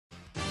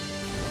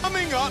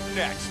Coming up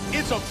next,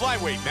 it's a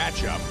flyweight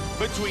matchup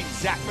between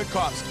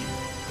Makovsky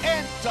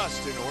and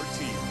Dustin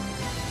Ortiz.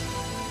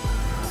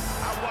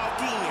 I walk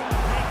in,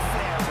 neck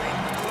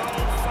flaring, long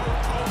fur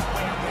coat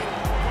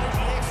wearing,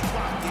 legs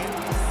rocking,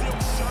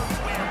 silk shirt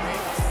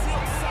wearing,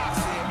 silk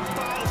socks in,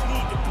 balls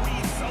need to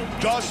breathe so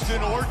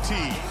Dustin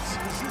Ortiz,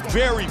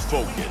 very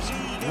focused,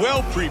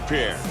 well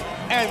prepared,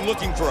 and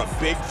looking for a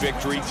big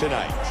victory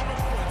tonight.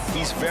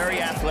 He's very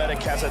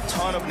athletic, has a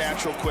ton of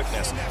natural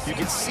quickness. You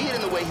can see it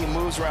in the way he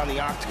moves around the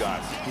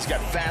octagon. He's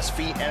got fast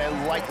feet and a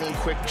lightning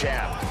quick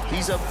jab.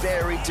 He's a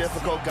very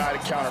difficult guy to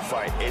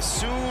counterfight. As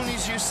soon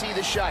as you see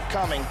the shot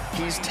coming,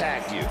 he's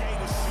tagged you.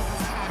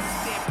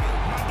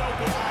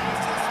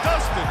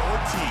 Dustin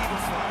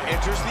Ortiz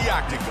enters the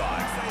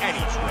octagon, and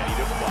he's ready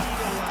to fight.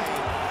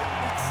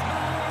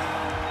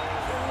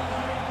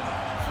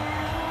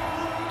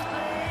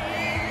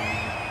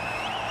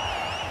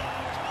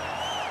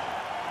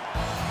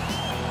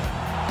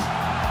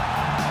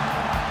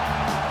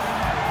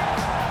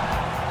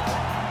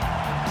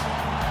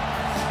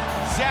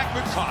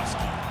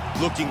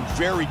 Makovsky looking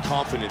very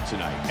confident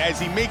tonight as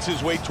he makes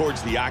his way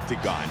towards the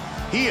octagon.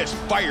 He is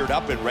fired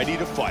up and ready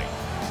to fight.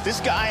 This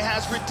guy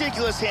has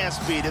ridiculous hand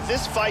speed. If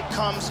this fight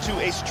comes to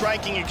a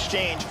striking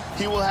exchange,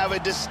 he will have a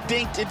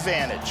distinct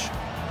advantage.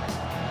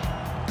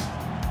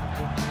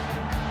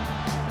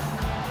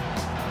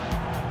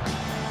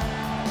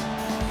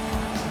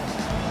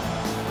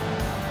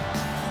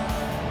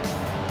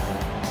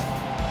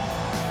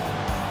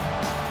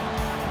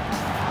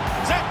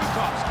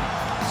 Makovsky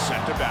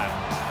set to battle.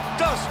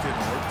 Dustin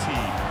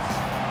Ortiz.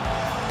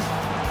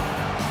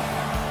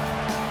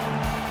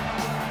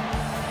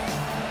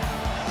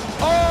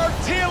 Our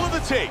tale of the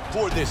tape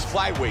for this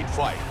flyweight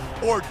fight.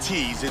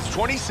 Ortiz is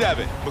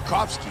 27,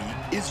 Makovsky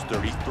is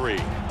 33.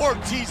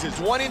 Ortiz is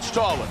 1 inch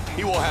taller.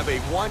 He will have a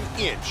 1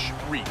 inch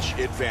reach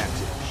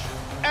advantage.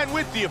 And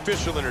with the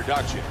official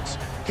introductions,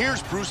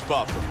 here's Bruce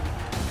Buffer.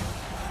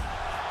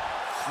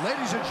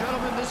 Ladies and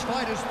gentlemen, this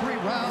fight is 3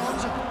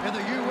 rounds in the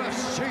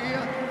UFC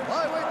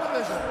flyweight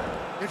division.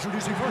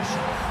 Introducing first,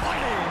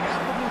 fighting out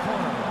of the blue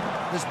corner.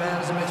 This man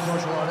is a mixed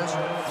martial artist,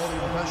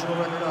 holding a professional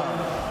record of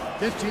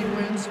 15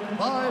 wins, 5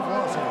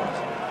 losses.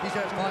 He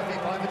stands 5 feet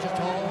 5 inches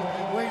tall,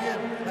 weighing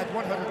in at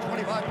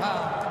 125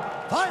 pounds.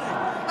 Fighting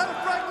out of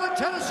Franklin,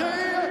 Tennessee,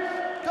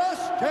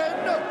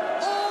 Dustin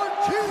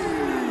Ortiz.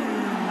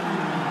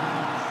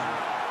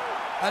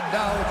 And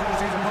now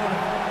introducing his opponent,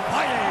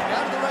 fighting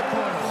out of the red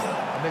corner.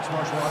 Mixed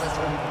martial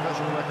artist holding a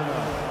professional record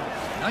of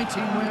 19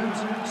 wins,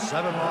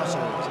 7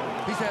 losses.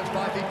 He stands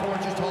 5 feet 4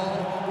 inches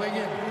tall, weighing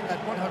in at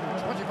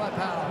 125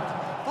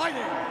 pounds.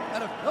 Fighting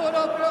out of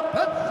Philadelphia,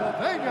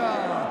 Pennsylvania,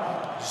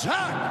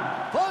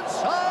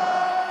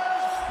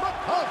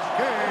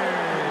 Makovsky.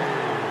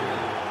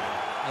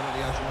 And in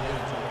the action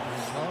begins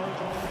in charge,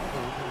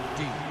 Herb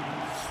Dean.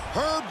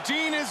 Herb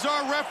Dean is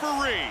our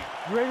referee.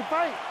 You ready to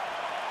fight?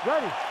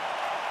 Ready.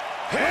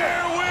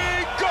 Here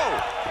we go.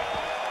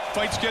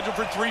 Fight scheduled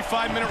for 3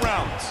 5-minute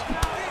rounds.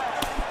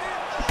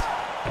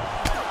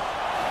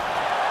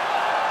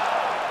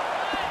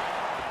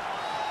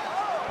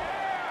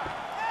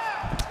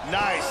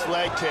 Nice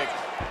leg kick.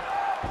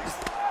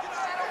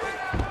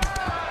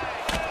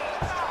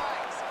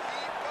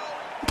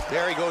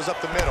 There he goes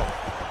up the middle.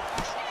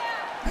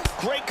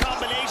 Great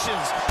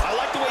combinations. I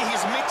like the way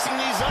he's mixing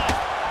these up.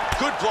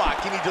 Good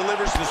block, and he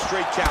delivers the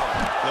straight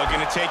counter.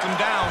 Looking to take him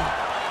down.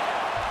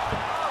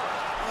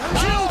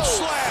 Huge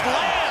slam!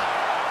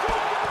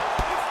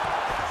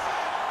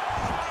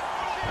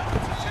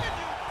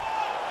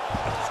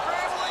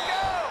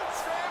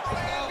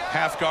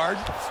 Half guard.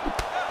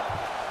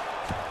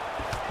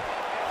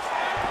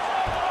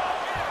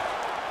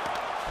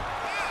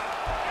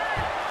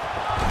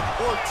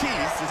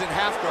 Ortiz is in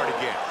half guard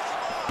again.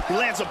 He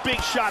lands a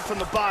big shot from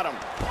the bottom.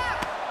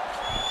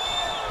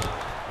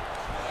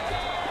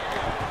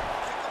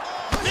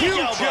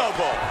 Huge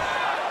elbow.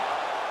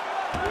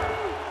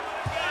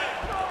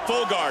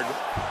 Full guard.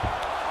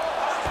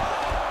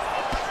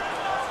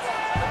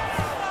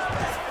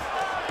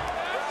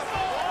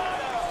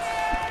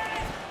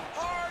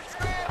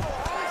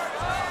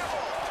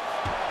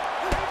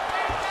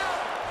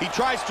 He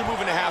tries to move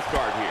into half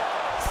guard here.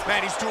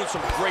 Man, he's doing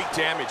some great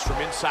damage from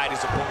inside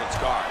his opponent's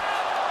guard.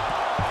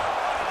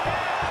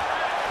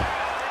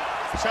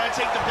 Trying to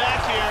take the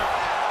back here.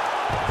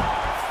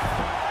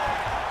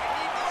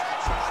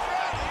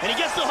 And he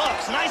gets the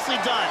hooks. Nicely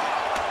done.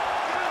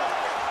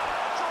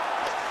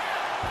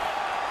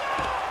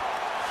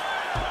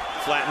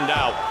 Flattened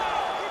out.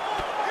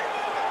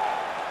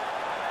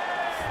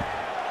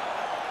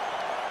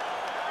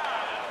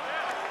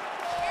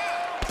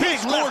 He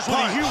scores with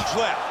a huge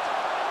left.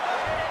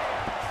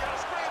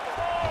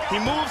 He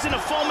moves in a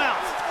full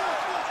mount.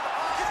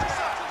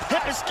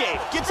 Hip escape.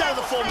 Gets out of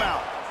the full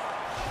mount.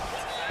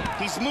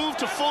 He's moved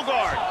to full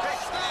guard.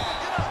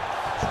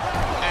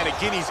 And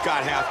again, he's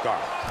got half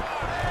guard.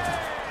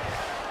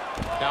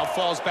 Now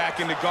falls back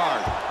into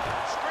guard.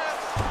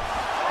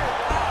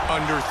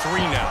 Under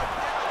 3 now.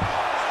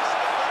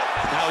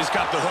 Now he's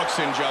got the hooks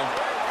in, Joe.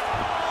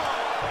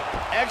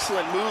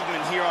 excellent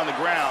movement here on the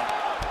ground.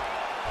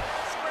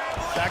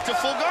 Back to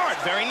full guard.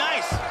 Very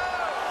nice.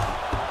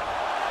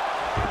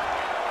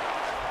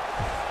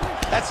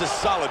 That's a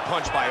solid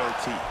punch by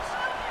Ortiz.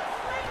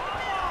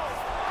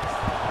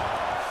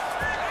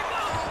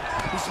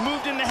 He's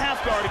moved into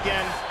half guard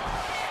again.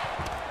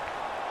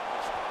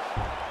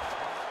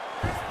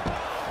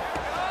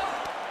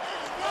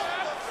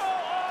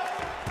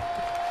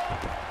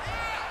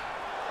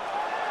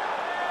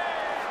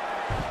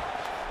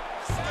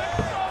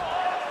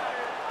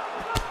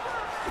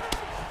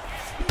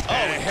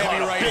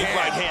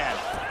 Right hand.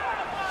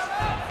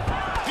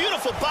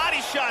 Beautiful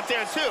body shot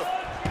there, too.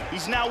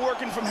 He's now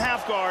working from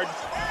half guard.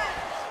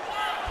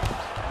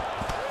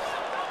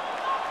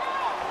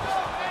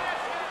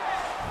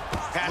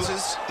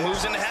 Passes.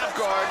 Moves into half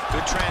guard.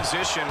 Good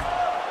transition.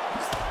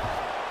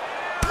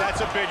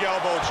 That's a big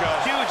elbow, Joe.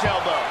 Huge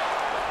elbow.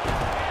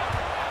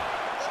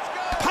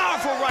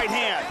 Powerful right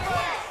hand.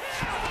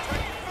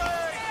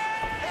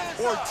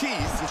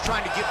 Ortiz is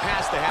trying to get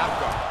past the half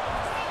guard.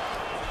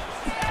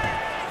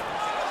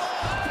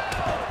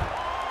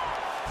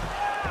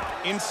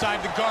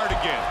 Inside the guard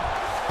again.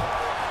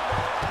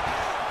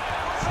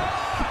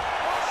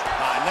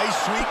 Nice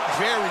sweep,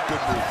 very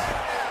good move.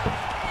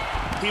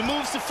 He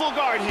moves to full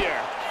guard here.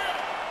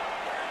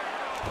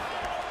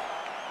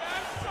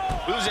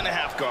 Moves into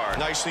half guard.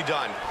 Nicely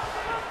done.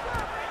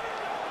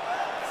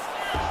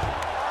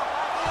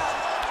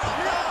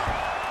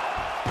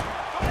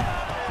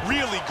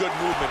 Really good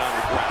movement on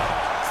the ground.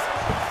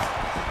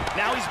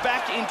 Now he's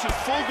back into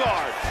full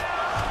guard.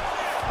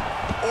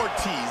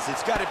 Ortiz,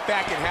 it's got it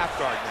back in half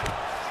guard now.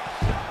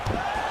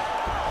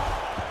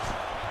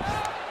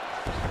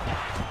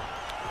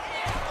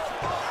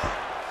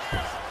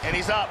 And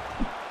he's up.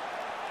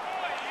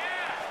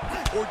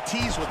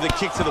 Ortiz with the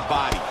kick to the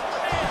body.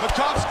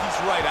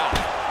 Makovsky's right out.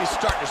 He's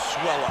starting to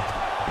swell up.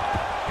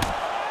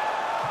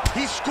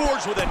 He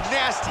scores with a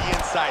nasty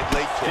inside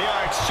leg kick. They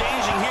are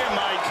exchanging here,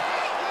 Mike.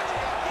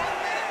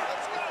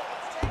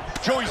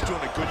 Joey's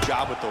doing a good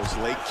job with those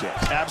leg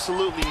kicks.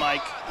 Absolutely,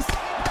 Mike.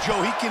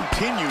 Joe, he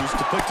continues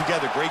to put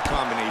together great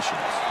combinations.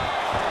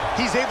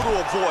 He's able to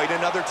avoid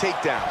another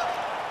takedown.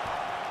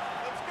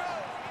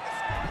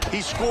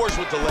 He scores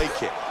with the leg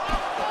kick.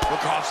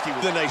 Makovsky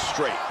with a nice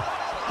straight.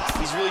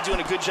 He's really doing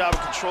a good job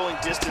of controlling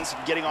distance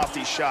and getting off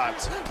these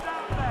shots.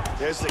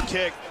 There's the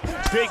kick.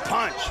 Big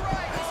punch.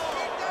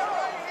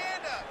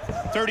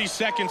 30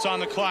 seconds on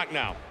the clock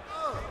now.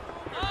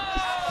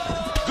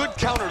 Good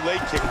counter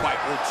leg kick by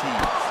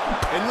Ortiz.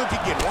 And look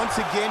again, once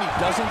again, he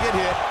doesn't get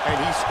hit, and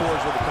he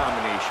scores with a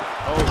combination.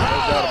 Oh, no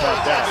doubt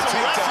about that. That's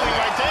some wrestling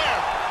right there.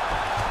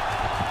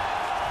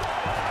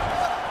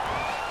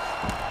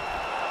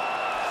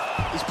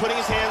 He's putting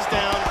his hands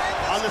down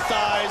on the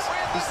thighs.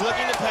 He's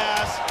looking to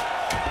pass.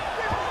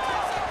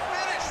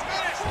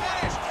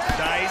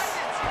 Nice.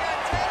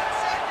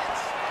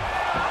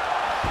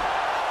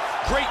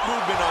 Great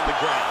movement on the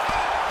ground.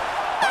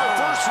 Our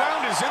first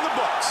round is in the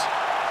books.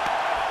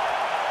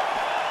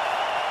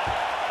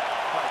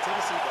 Take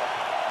a seat, bud.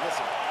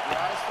 Listen, your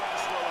eyes starting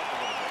to swell up a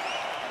little bit.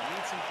 I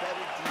need some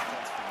better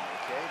defense from you,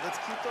 okay? Let's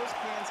keep those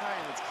hands high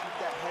and let's keep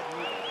that head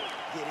moving.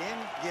 Get in,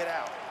 get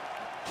out.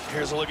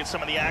 Here's a look at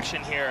some of the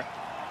action here.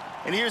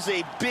 And here's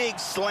a big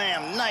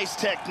slam. Nice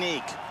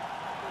technique.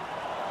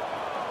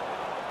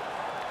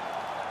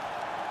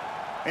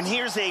 And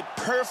here's a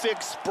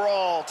perfect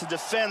sprawl to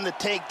defend the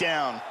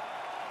takedown.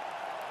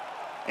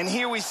 And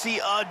here we see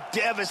a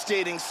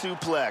devastating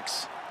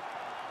suplex.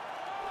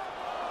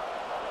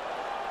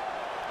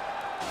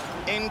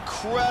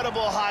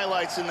 Incredible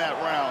highlights in that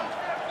round.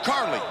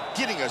 Carly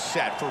getting us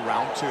set for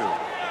round two.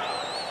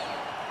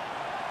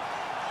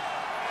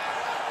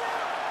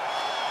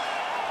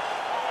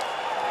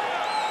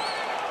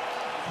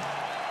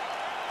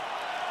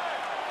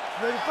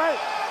 Ready to fight?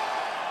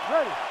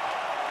 Ready.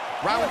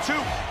 Round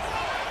two.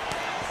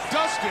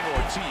 Dustin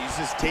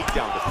Ortiz's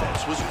takedown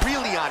defense was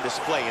really on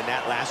display in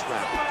that last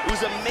round. It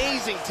was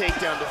amazing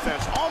takedown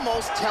defense,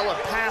 almost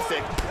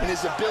telepathic in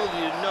his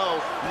ability to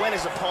know when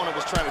his opponent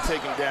was trying to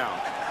take him down.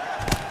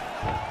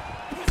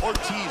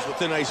 Ortiz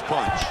with a nice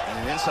punch.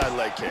 And an inside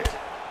leg kick.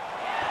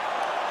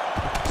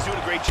 He's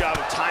doing a great job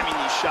of timing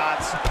these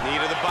shots.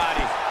 Knee to the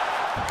body.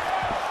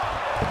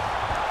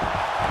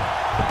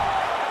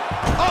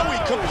 Oh, he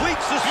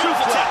completes the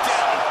suplex.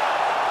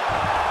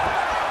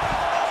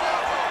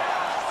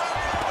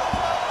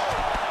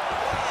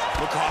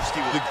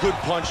 Makovsky with a good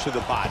punch to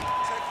the body.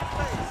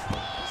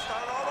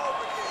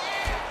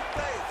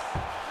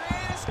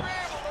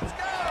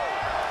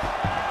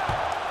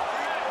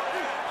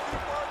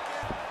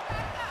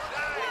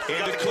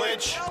 And a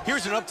clinch.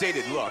 Here's an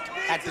updated look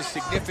at the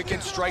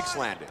significant strikes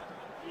landed.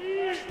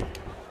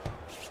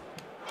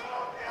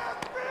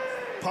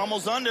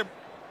 Pummels under.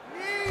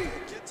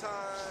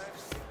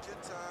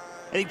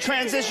 And he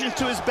transitions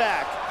to his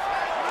back.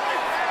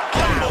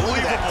 God, look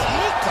at that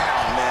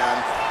takedown,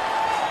 man.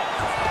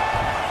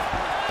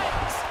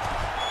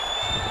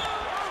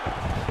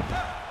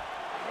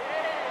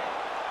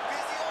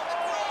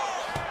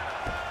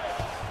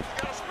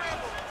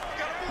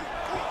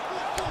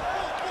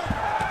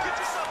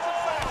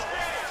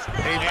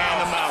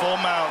 Full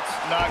mount,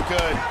 not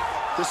good.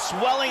 The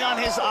swelling on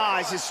his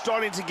eyes is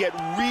starting to get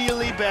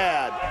really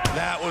bad.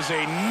 That was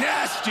a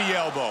nasty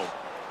elbow.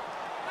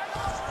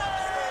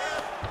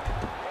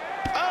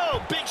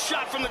 Oh, big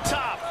shot from the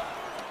top.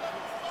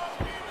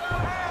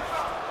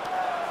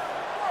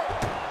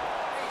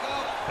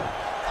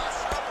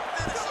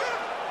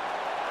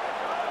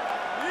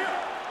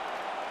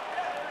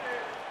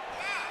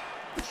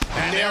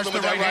 And Nailed him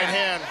with that right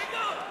hand.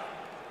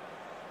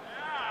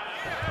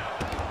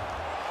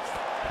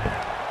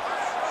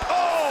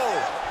 Oh,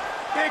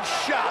 big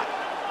shot.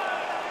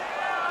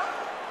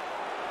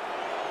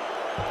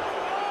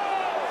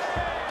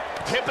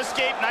 Hip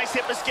escape, nice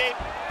hip escape.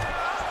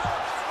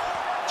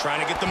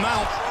 Trying to get the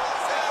mount.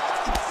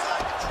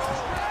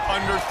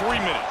 Under 3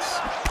 minutes.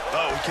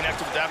 Oh, he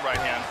connected with that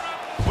right hand.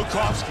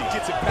 Makovsky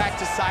gets it back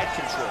to side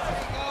control.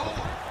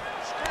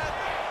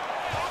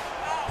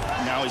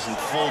 Now he's in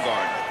full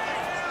guard.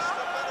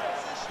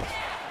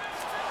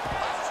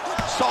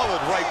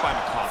 Solid right by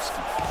Makovsky.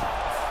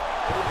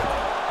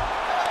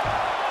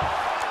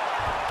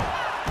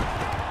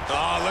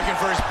 Oh, looking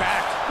for his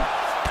back.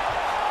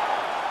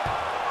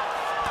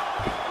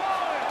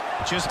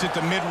 Just at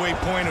the midway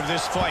point of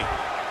this fight.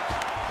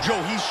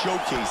 Joe, he's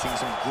showcasing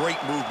some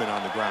great movement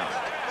on the ground.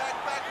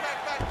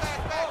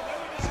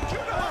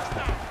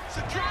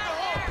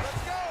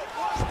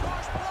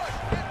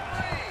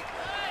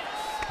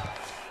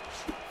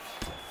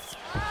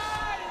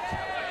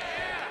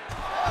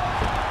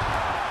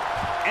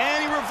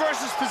 And he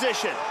reverses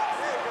position.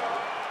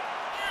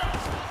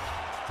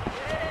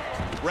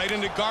 Right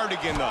into guard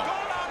again, though.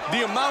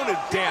 The amount of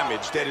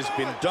damage that has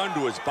been done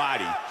to his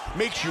body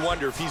makes you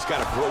wonder if he's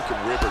got a broken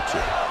rib or two.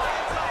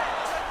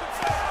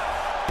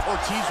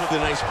 Ortiz with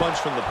a nice punch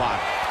from the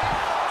bottom.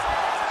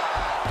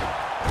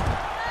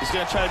 He's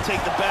going to try to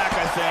take the back,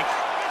 I think.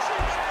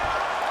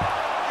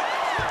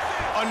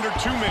 Under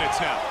 2 minutes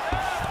now.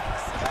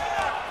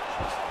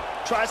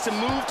 Tries to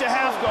move to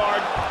half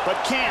guard, but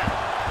can't.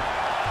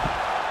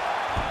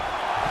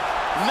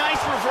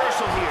 Nice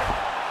reversal here.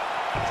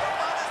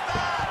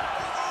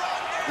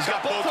 He's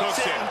got both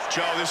hooks in.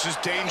 Joe, this is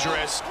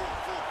dangerous.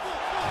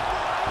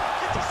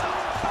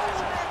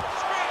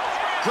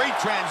 Great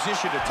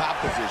transition to top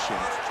position.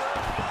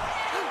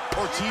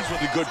 Ortiz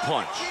with a good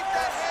punch.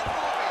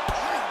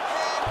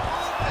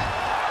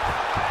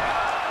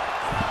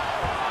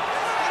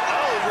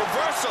 Oh,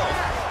 reversal.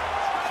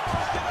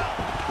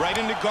 Right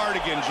into guard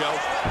again, Joe.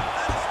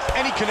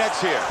 And he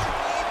connects here.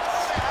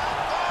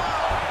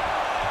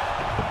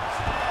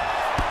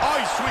 Oh,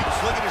 he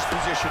sweeps. Look at his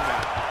position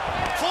now.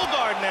 Full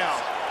guard now.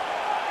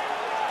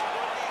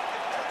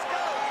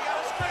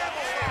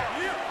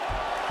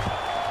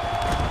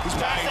 He's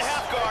back to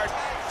half guard.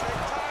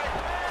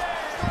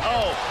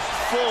 Oh,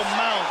 full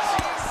mount.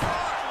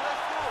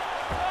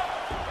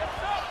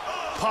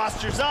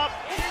 Postures up.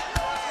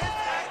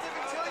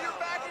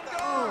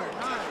 Oh,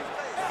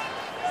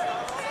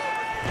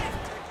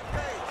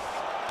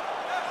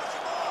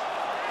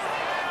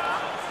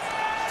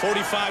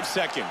 45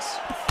 seconds.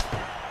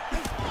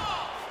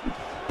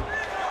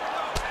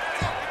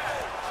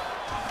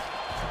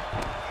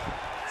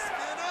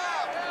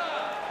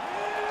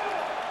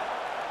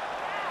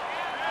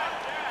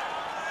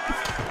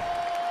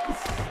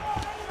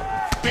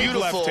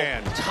 Beautiful left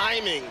hand.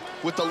 timing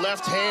with the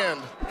left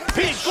hand.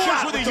 He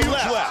scores with a huge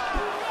left.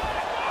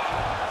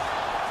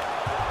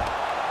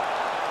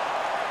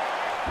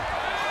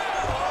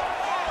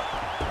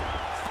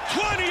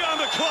 On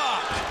the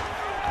clock.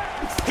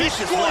 He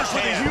scores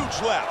with a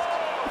huge left.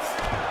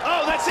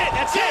 Oh, that's it.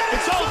 That's it.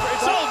 It's over.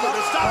 It's over.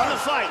 They're stopping the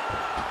fight.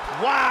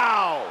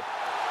 Wow.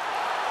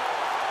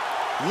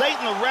 Late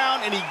in the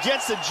round, and he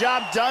gets the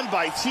job done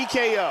by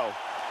TKO.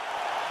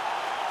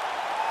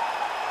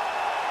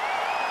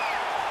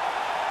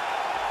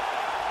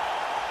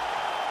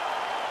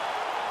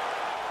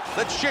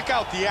 Let's check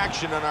out the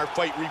action on our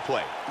fight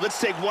replay. Let's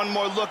take one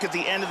more look at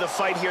the end of the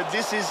fight here.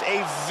 This is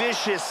a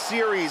vicious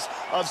series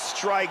of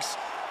strikes,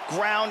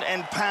 ground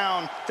and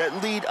pound,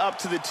 that lead up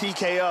to the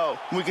TKO.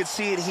 We could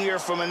see it here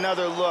from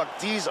another look.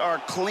 These are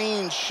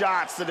clean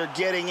shots that are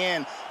getting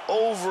in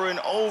over and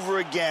over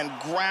again,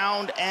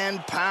 ground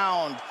and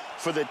pound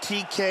for the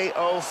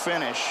TKO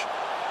finish.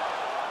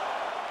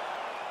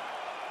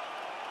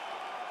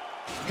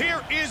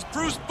 Here is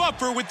Bruce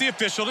Buffer with the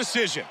official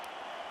decision.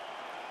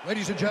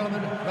 Ladies and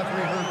gentlemen,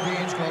 referee Herb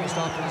Dean's called a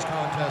stop to this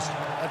contest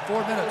at 4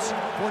 minutes,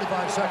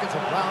 45 seconds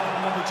of round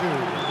number 2.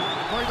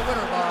 Declaring the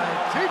winner by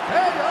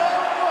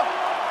TKO,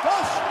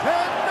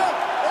 Dustin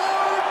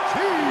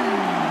Ortiz.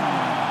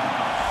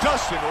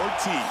 Dustin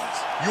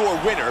Ortiz, your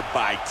winner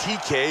by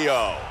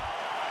TKO.